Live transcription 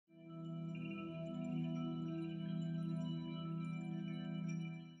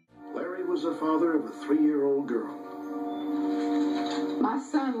was the father of a 3-year-old girl. My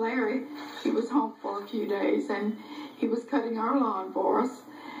son, Larry, he was home for a few days, and he was cutting our lawn for us.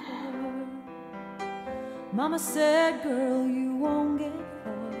 Mama said, girl, you won't get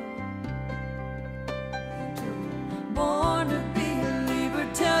far. Born to be a believer,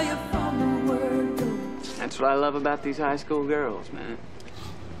 tell you from the word go. That's what I love about these high school girls, man.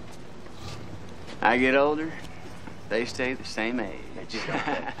 I get older, they stay the same age.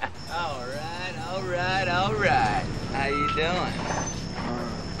 All right, all right, all right. How you doing?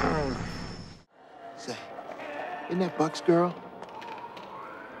 Say, isn't that Buck's girl?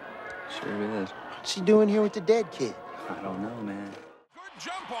 Sure is. What's she doing here with the dead kid? I don't know, man. Good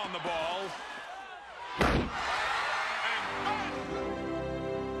jump on the ball.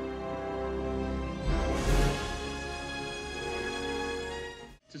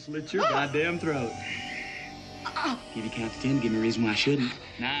 Just slit your goddamn throat. Give you count to 10 to give me a reason why I shouldn't.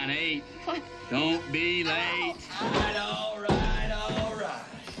 9, 8. What? Don't be late. All right.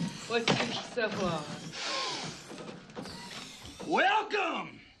 What's taking so long?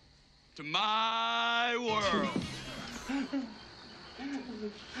 Welcome to my world.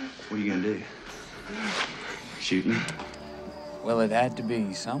 What are you gonna do? Shoot me? Well, it had to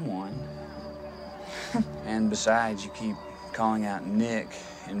be someone. And besides, you keep calling out Nick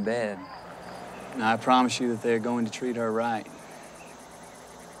in bed. I promise you that they're going to treat her right.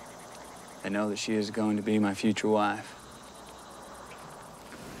 They know that she is going to be my future wife.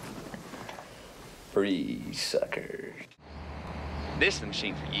 Free suckers. This is the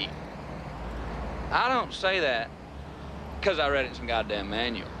machine for you. I don't say that because I read it in some goddamn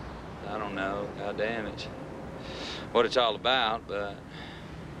manual. I don't know, goddamn it, what it's all about, but...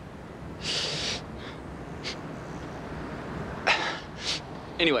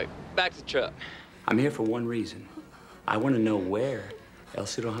 Anyway, back to the truck. I'm here for one reason. I want to know where El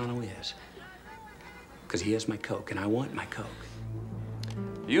Cirujano is. Because he has my Coke, and I want my Coke.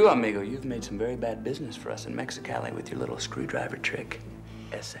 You, amigo, you've made some very bad business for us in Mexicali with your little screwdriver trick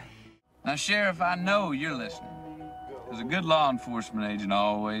essay. Now, Sheriff, I know you're listening. Because a good law enforcement agent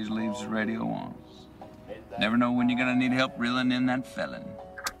always leaves his radio on. Never know when you're going to need help reeling in that felon.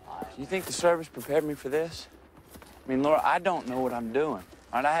 You think the service prepared me for this? I mean, Laura, I don't know what I'm doing.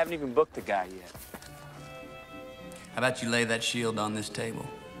 All right, I haven't even booked the guy yet. How about you lay that shield on this table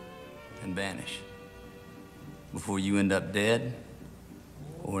and vanish before you end up dead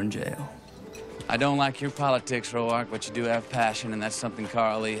or in jail? I don't like your politics, Roark, but you do have passion, and that's something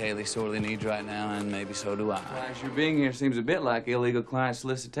Carl Lee Haley sorely needs right now, and maybe so do I. Gosh, your being here seems a bit like illegal client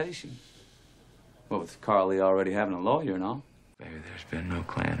solicitation. Well, with Carl Lee already having a lawyer and all. Baby, there's been no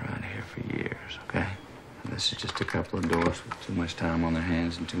clan around here for years, okay? And this is just a couple of dorks with too much time on their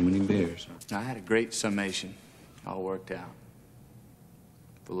hands and too many beers. I had a great summation. All worked out.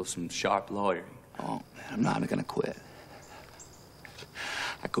 Full of some sharp lawyering. Oh, man, I'm not gonna quit.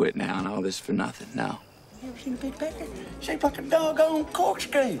 I quit now, and all this for nothing. No. You ever seen a big pecker? Shaped like a doggone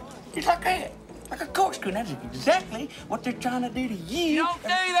corkscrew. It's like that. Like a corkscrew. That's exactly what they're trying to do to you. You don't do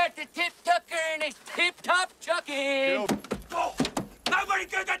that to Tip Tucker and his tip-top Chucky. Oh, nobody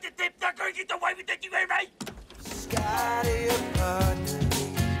does that to Tip Tucker and gets away with it, you hear me? Scotty, a partner.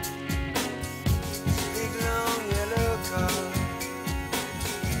 Big long yellow car.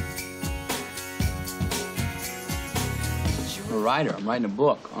 I'm a writer. I'm writing a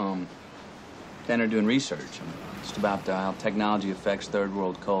book. Then doing research. Just about how technology affects third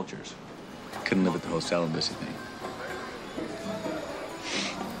world cultures. Couldn't live with the whole celibacy thing.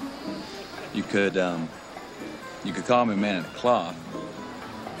 You could call me a man of the cloth.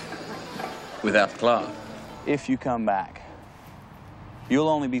 Without the cloth. If you come back, you'll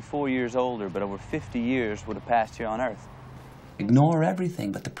only be 4 years older, but over 50 years would have passed here on Earth. Ignore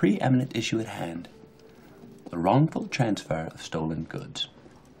everything but the preeminent issue at hand. The wrongful transfer of stolen goods.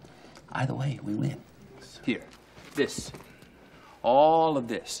 Either way, we win. Here, this, all of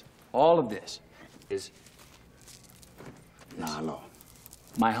this is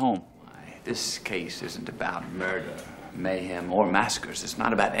my home. This case isn't about murder, mayhem, or massacres. It's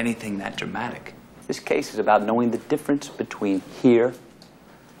not about anything that dramatic. This case is about knowing the difference between here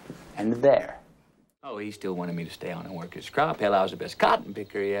and there. Oh, he still wanted me to stay on and work his crop. Hell, I was the best cotton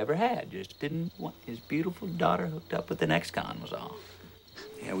picker he ever had. Just didn't want his beautiful daughter hooked up with the next con was all.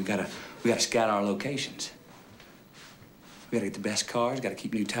 Yeah, we gotta scout our locations. We gotta get the best cars, gotta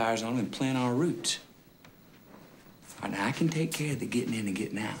keep new tires on them, and plan our routes. All right, now I can take care of the getting in and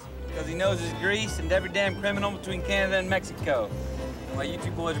getting out. Because he knows his grease and every damn criminal between Canada and Mexico. While you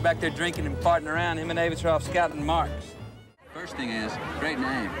two boys are back there drinking and farting around, him and Avis are off scouting marks. First thing is, great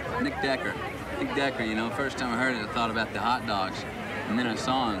name, Nick Decker. Nick Decker, you know, first time I heard it, I thought about the hot dogs. And then I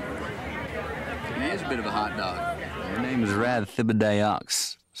saw him. He is a bit of a hot dog. Your name is Rad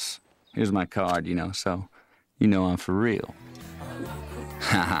Thibodeaux. Here's my card, you know, so you know I'm for real.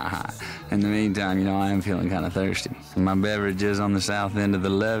 In the meantime, you know, I am feeling kind of thirsty. My beverage is on the south end of the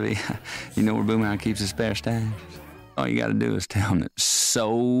levee. You know where Boomhauer keeps his spare stash? All you gotta do is tell him that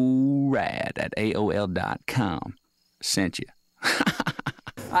SoRad@AOL.com sent you.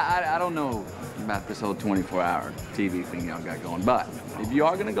 I don't know about this whole 24-hour TV thing y'all got going, but if you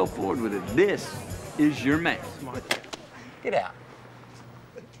are gonna go forward with it, this is your man. Get out.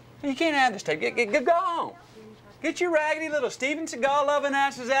 You can't have this tape. Go home. Get your raggedy little Steven Seagal-loving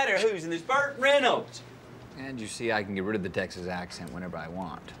asses out of here. Who's in this? Burt Reynolds. And you see, I can get rid of the Texas accent whenever I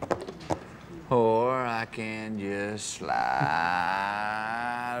want. Or I can just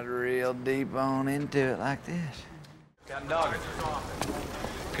slide real deep on into it like this. Captain Dogger,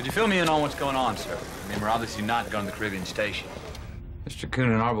 could you fill me in on what's going on, sir? I mean, we're obviously not going to the Caribbean station. Mr.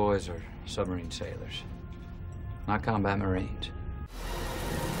 Coon and our boys are submarine sailors, not combat marines.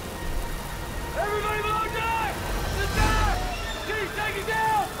 Everybody below deck! Sit down! Chief, take it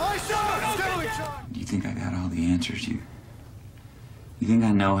down! Aye, sir! Do you think I got all the answers? You think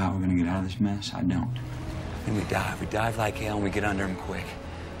I know how we're going to get out of this mess? I don't. Then we dive. We dive like hell and we get under them quick.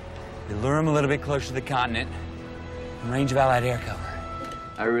 We lure them a little bit closer to the continent. In range of Allied air cover.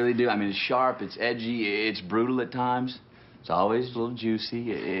 I really do. I mean, it's sharp, it's edgy, it's brutal at times. It's always a little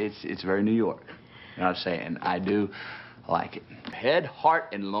juicy. It's very New York. You know what I'm saying? I do like it. Head, heart,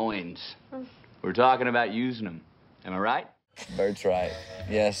 and loins. We're talking about using them. Am I right? Bert's right.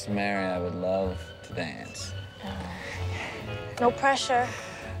 Yes, Mary, I would love to dance. No pressure.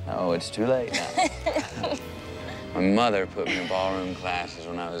 Oh, it's too late now. My mother put me in ballroom classes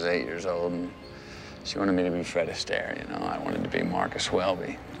when I was 8 years old, and she wanted me to be Fred Astaire, you know. I wanted to be Marcus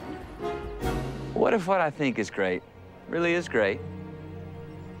Welby. What if what I think is great really is great,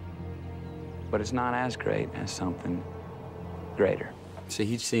 but it's not as great as something greater? See,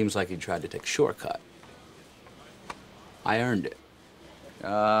 he seems like he tried to take a shortcut. I earned it.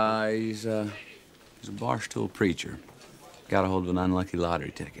 He's a barstool preacher. Got a hold of an unlucky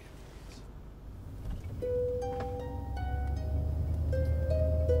lottery ticket.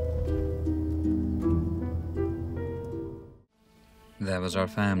 That was our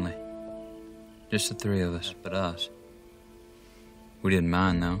family. Just the three of us, but us. We didn't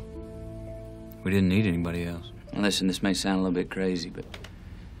mind, though. We didn't need anybody else. Listen, this may sound a little bit crazy, but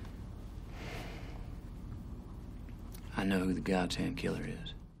I know who the God's Hand Killer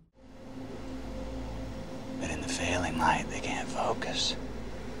is. But in the failing light, they can't focus.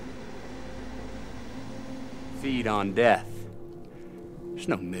 Feed on death. There's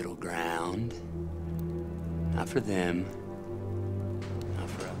no middle ground. Not for them. Not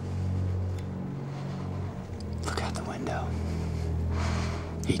for us. Look out the window.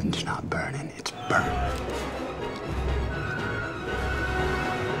 Eden's not burning, it's burning.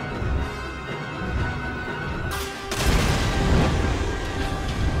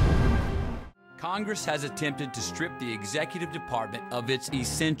 Congress has attempted to strip the executive department of its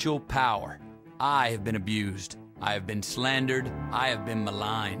essential power. I have been abused. I have been slandered. I have been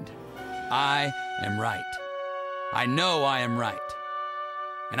maligned. I am right. I know I am right.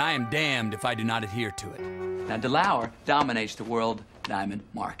 And I am damned if I do not adhere to it. Now, DeLauer dominates the world diamond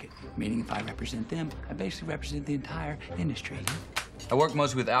market, meaning if I represent them, I basically represent the entire industry. I work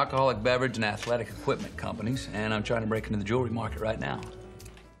mostly with alcoholic beverage and athletic equipment companies, and I'm trying to break into the jewelry market right now.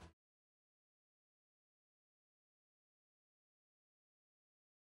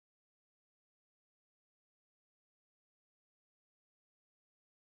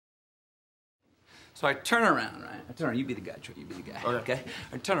 So I turn around, right? I turn around. You be the guy, Troy. You be the guy. Okay.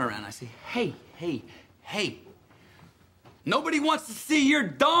 I turn around. I say, hey, hey, hey. Nobody wants to see your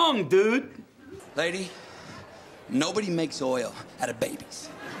dong, dude. Lady, nobody makes oil out of babies.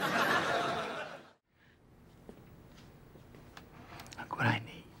 Look what I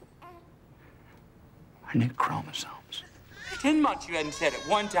need. I need chromosomes. 10 months you hadn't said it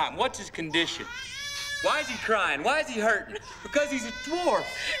one time. What's his condition? Why is he crying? Why is he hurting? Because he's a dwarf.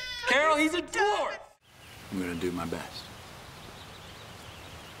 Carol, he's a dwarf. I'm gonna do my best.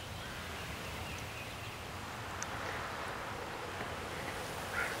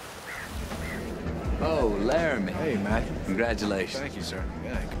 Oh, Laramie. Hey, Matthew. Congratulations. Thank you, sir.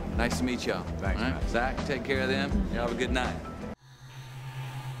 Yeah. Nice to meet y'all. Thanks, All right? Matthew. Zach, take care of them. Y'all have a good night.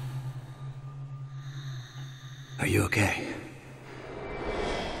 Are you okay?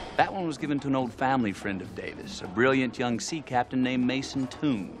 That one was given to an old family friend of Davis, a brilliant young sea captain named Mason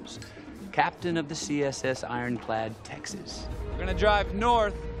Toombs, captain of the CSS Ironclad, Texas. We're gonna drive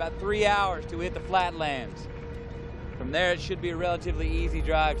north about 3 hours till we hit the flatlands. From there, it should be a relatively easy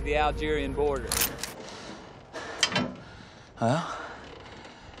drive to the Algerian border. Well,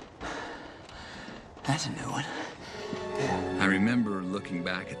 that's a new one. I remember looking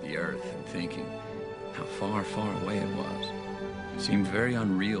back at the Earth and thinking how far, far away it was. It seemed very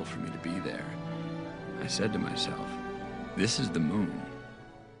unreal for me to be there. I said to myself, this is the moon.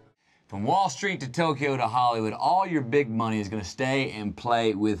 From Wall Street to Tokyo to Hollywood, all your big money is going to stay and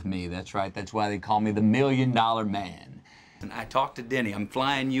play with me. That's right. That's why they call me the $1 Million Man. And I talked to Denny. I'm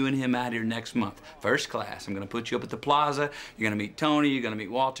flying you and him out here next month. First class. I'm going to put you up at the plaza. You're going to meet Tony. You're going to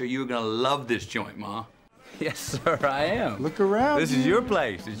meet Walter. You're going to love this joint, Ma. Yes, sir, I am. Look around. This is your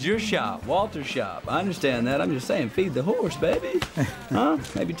place. It's your shop, Walter's shop. I understand that. I'm just saying, feed the horse, baby. Huh?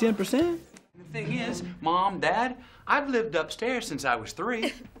 Maybe 10%? The thing is, Mom, Dad, I've lived upstairs since I was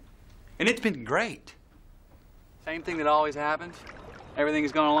 3. And it's been great. Same thing that always happens.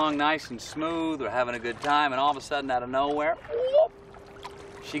 Everything's going along nice and smooth. We're having a good time, and all of a sudden, out of nowhere, whoop,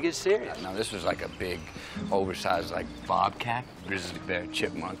 she gets serious. Now, this was like a big, oversized, like, bobcat, grizzly bear,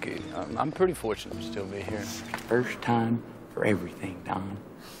 chipmunk. I'm pretty fortunate to still be here. First time for everything, Don.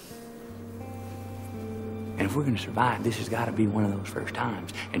 And if we're going to survive, this has got to be one of those first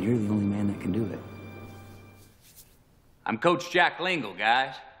times, and you're the only man that can do it. I'm Coach Jack Lingle,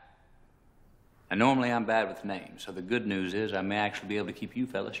 guys. And normally I'm bad with names, so the good news is I may actually be able to keep you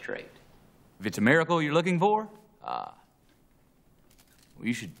fellas straight. If it's a miracle you're looking for, well,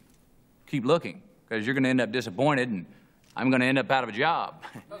 you should keep looking, because you're going to end up disappointed, and I'm going to end up out of a job.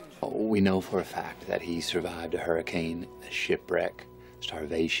 We know for a fact that he survived a hurricane, a shipwreck,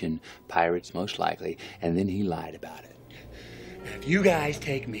 starvation, pirates most likely, and then he lied about it. Now, if you guys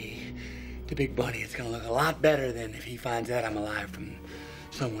take me to Big Bunny, it's going to look a lot better than if he finds out I'm alive from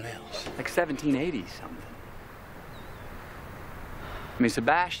someone else. Like 1780 something. I mean,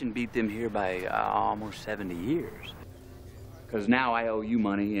 Sebastian beat them here by almost 70 years. Because now I owe you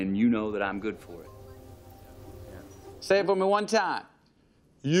money, and you know that I'm good for it. Say it for me one time.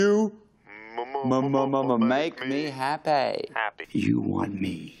 You make me happy. You want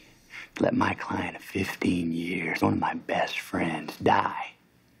me to let my client of 15 years, one of my best friends, die.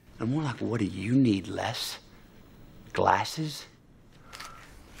 And more like, what do you need, Les? Glasses?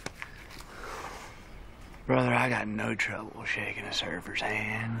 Brother, I got no trouble shaking a surfer's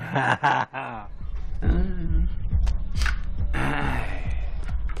hand.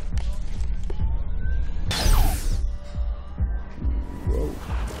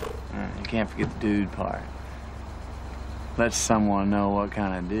 You can't forget the dude part. Let someone know what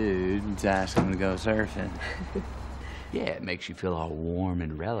kind of dude's asking them to go surfing. Yeah, it makes you feel all warm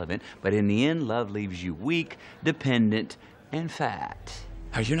and relevant, but in the end, love leaves you weak, dependent, and fat.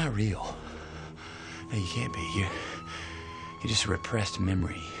 Oh, you're not real. No, you can't be. You're just a repressed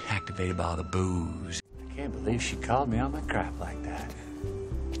memory, activated by all the booze. I can't believe she called me on my crap like that.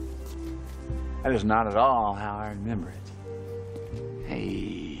 That is not at all how I remember it.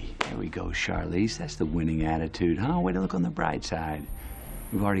 Hey, there we go, Charlize. That's the winning attitude, huh? Way to look on the bright side.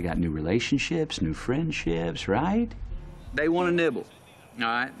 We've already got new relationships, new friendships, right? They want to nibble. All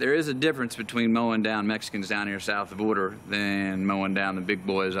right, there is a difference between mowing down Mexicans down here south of the border than mowing down the big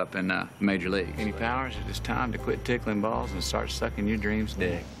boys up in Major League. Any powers, it's time to quit tickling balls and start sucking your dreams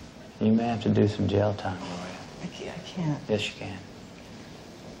dick. You may have to do some jail time, Gloria. I can't. Yes, you can.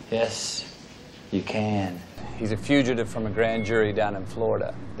 Yes, you can. He's a fugitive from a grand jury down in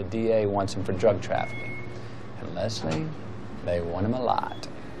Florida. The DA wants him for drug trafficking. And Leslie, they want him a lot.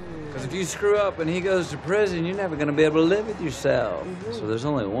 Because if you screw up and he goes to prison, you're never going to be able to live with yourself. So there's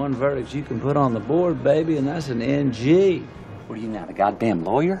only one verdict you can put on the board, baby, and that's an NG. What are you now, the goddamn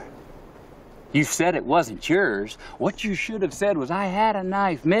lawyer? You said it wasn't yours. What you should have said was, I had a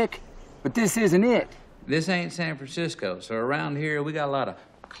knife, Mick, but this isn't it. This ain't San Francisco, so around here we got a lot of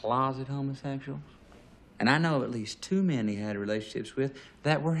closet homosexuals. And I know of at least 2 men he had relationships with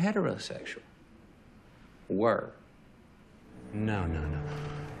that were heterosexual. Were. No.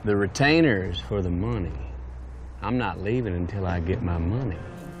 The retainer's for the money. I'm not leaving until I get my money.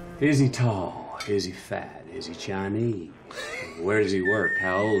 Is he tall? Is he fat? Is he Chinese? Where does he work?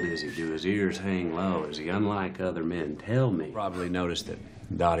 How old is he? Do his ears hang low? Is he unlike other men? Tell me. Probably noticed that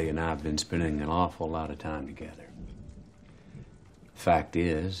Dottie and I have been spending an awful lot of time together. Fact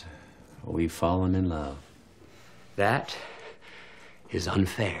is, we've fallen in love. That is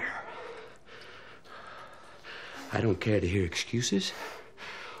unfair. I don't care to hear excuses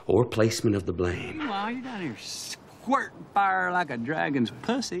or placement of the blame. Well, you're down here squirting fire like a dragon's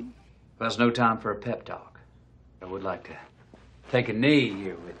pussy. Well, there's no time for a pep talk. I would like to take a knee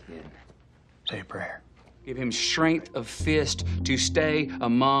here with you and say a prayer. Give him strength of fist to stay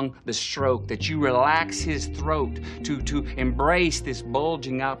among the stroke, that you relax his throat, to embrace this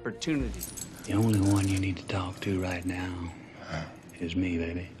bulging opportunity. The only one you need to talk to right now is me,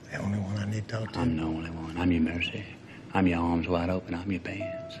 baby. The only one I need to talk to? I'm the only one. I'm your mercy. I'm your arms wide open. I'm your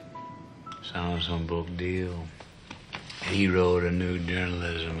pants. Sounds some book deal. Hero to new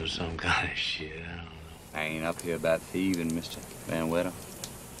journalism or some kind of shit. I don't know. I ain't up here about thieving, Mr. Van Wetter.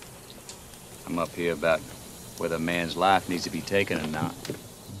 I'm up here about whether a man's life needs to be taken or not.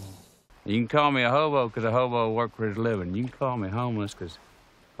 You can call me a hobo because a hobo work for his living. You can call me homeless because,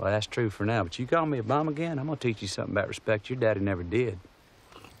 well, that's true for now. But you call me a bum again, I'm going to teach you something about respect your daddy never did.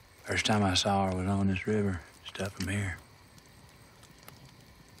 First time I saw her was on this river, just up from here.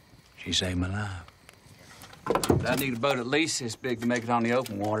 She saved my life. I need a boat at least this big to make it on the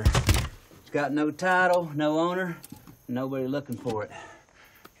open water. It's got no title, no owner, nobody looking for it.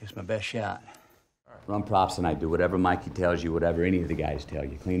 It's my best shot. Run props tonight. Do whatever Mikey tells you, whatever any of the guys tell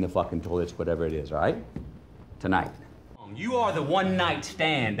you. Clean the fucking toilets, whatever it is, all right? Tonight. You are the one-night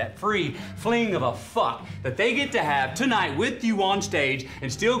stand, that free fling of a fuck that they get to have tonight with you on stage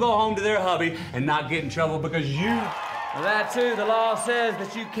and still go home to their hubby and not get in trouble because you... Well, that too, the law says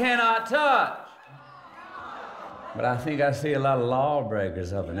that you cannot touch. But I think I see a lot of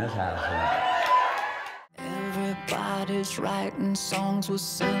lawbreakers up in this house tonight. Everybody's writing songs with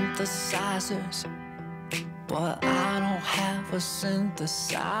synthesizers, but I don't have a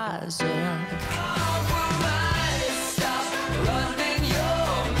synthesizer. Stop running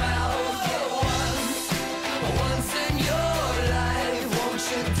your mouth once in your life. Won't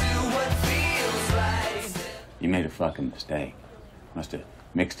you do what feels right? You made a fucking mistake. Must have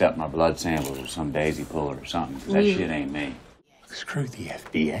mixed up my blood samples with some daisy puller or something, because that shit ain't me. Screw the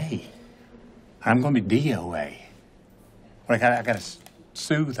FDA. I'm going to be DOA. What, I got to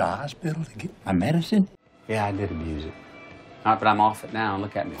sue the hospital to get my medicine? Yeah, I did abuse it. All right, but I'm off it now.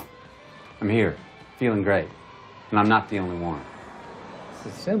 Look at me. I'm here, feeling great. And I'm not the only one. It's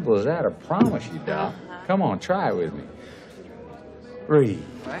as simple as that, I promise you, Doc. Come on, try it with me. Breathe.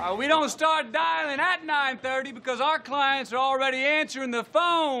 We don't start dialing at 9:30 because our clients are already answering the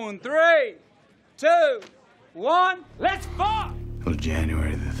phone. 3, 2, 1, let's fuck! It was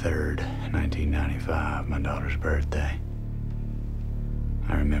January the 3rd, 1995, my daughter's birthday.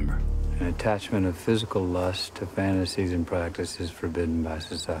 I remember. An attachment of physical lust to fantasies and practices forbidden by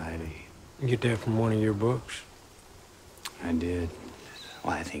society. You get that from one of your books? I did.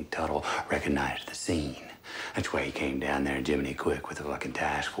 Well, I think Tuttle recognized the scene. That's why he came down there Jiminy quick with the fucking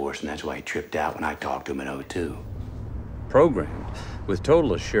task force, and that's why he tripped out when I talked to him in 02. Programmed with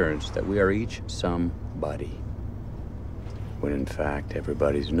total assurance that we are each somebody, when in fact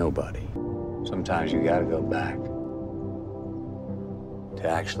everybody's nobody. Sometimes you gotta go back to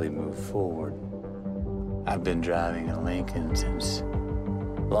actually move forward. I've been driving a Lincoln since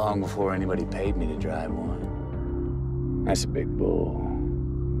long before anybody paid me to drive one. That's a big bull.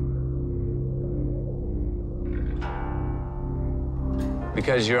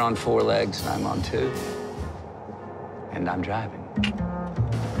 Because you're on 4 legs and I'm on 2. And I'm driving.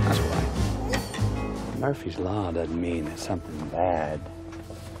 That's why. Murphy's Law doesn't mean that something bad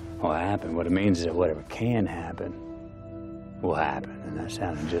will happen. What it means is that whatever can happen will happen. And that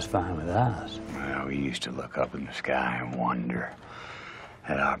sounded just fine with us. Well, we used to look up in the sky and wonder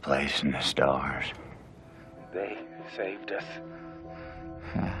at our place in the stars. They saved us.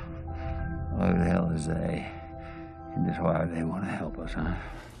 What the hell is they? And just why do they want to help us, huh?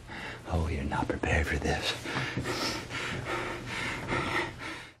 Oh, you're not prepared for this.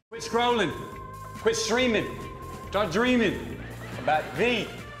 Quit scrolling. Quit streaming. Start dreaming about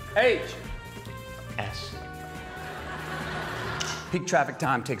VHS. Peak traffic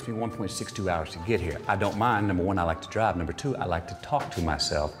time takes me 1.62 hours to get here. I don't mind. Number 1, I like to drive. Number 2, I like to talk to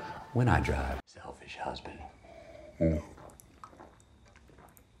myself when I drive. Selfish husband. Mm.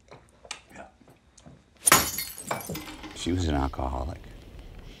 She was an alcoholic.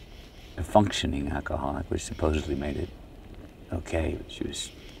 A functioning alcoholic, which supposedly made it okay, but she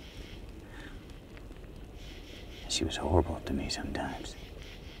was horrible to me sometimes.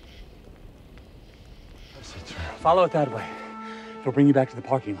 Follow it that way. It'll bring you back to the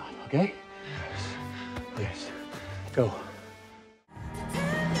parking lot, okay? Yes. Go.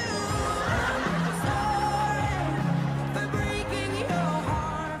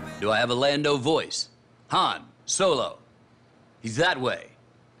 Do I have a Lando voice? Han, Solo. He's that way.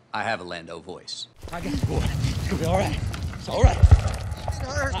 I have a Lando voice. I got you, boy. It's gonna be all right. It's all right. It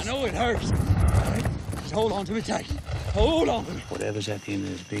hurts. I know it hurts. All right? Just hold on to me tight. Hold on to me. Whatever's at the end of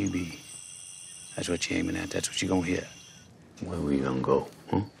this BB, that's what you're aiming at. That's what you're gonna hit. Where we gonna go,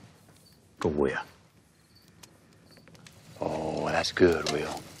 huh? Go where? Oh, that's good,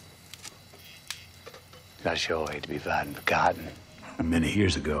 Will. I sure hate to be forgotten. Many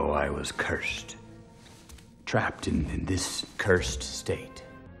years ago, I was cursed. Trapped in this cursed state.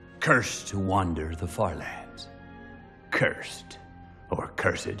 Cursed to wander the far lands. Cursed. Or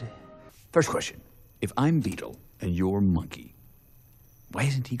cursed. First question. If I'm Beetle and you're Monkey, why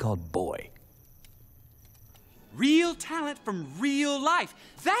isn't he called Boy? Real talent from real life.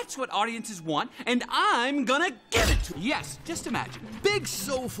 That's what audiences want, and I'm gonna give it to you. Yes, just imagine. Big,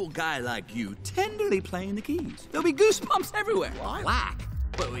 soulful guy like you tenderly playing the keys. There'll be goosebumps everywhere. Why? Black.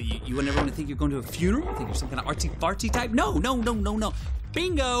 What, you want everyone to think you're going to a funeral? Think you're some kind of artsy-fartsy type? No.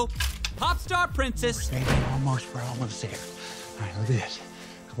 Bingo. Pop star princess. Baby, we're almost there. All right, look at this.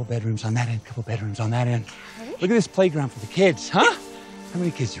 Couple bedrooms on that end, couple bedrooms on that end. Look at this playground for the kids, huh? How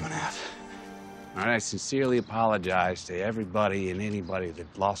many kids do you want to have? All right, I sincerely apologize to everybody and anybody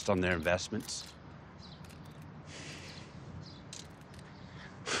that lost on their investments.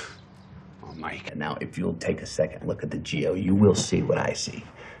 Oh, Mike. Now, if you'll take a second look at the geo, you will see what I see.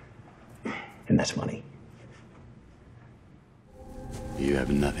 And that's money. You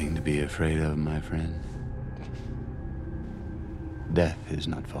have nothing to be afraid of, my friend. Death is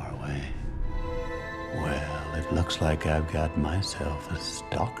not far away. Well, it looks like I've got myself a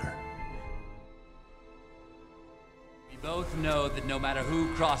stalker. We both know that no matter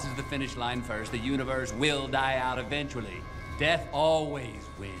who crosses the finish line first, the universe will die out eventually. Death always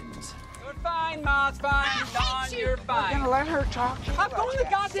wins. You're fine, Ma. It's fine. Dawn, you're fine. You're gonna let her talk to you? I'm going to the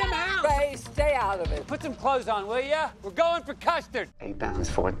goddamn house. Ray, stay out of it. Put some clothes on, will ya? We're going for custard. 8 pounds,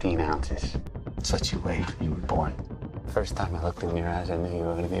 14 ounces. That's what you weighed when you were born. First time I looked in your eyes, I knew you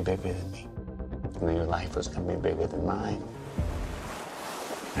were going to be bigger than me. I knew your life was going to be bigger than mine.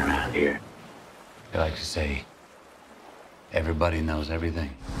 Around here, they like to say, everybody knows everything.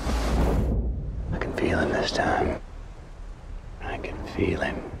 I can feel him this time. I can feel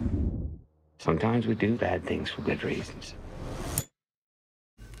him. Sometimes we do bad things for good reasons.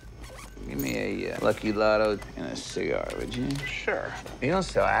 Give me a Lucky Lotto and a cigar, would you? Sure. You don't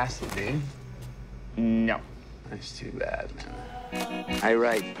sell acid, do you? No. That's too bad, man. I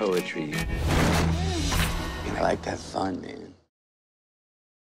write poetry. And I like to have fun, man.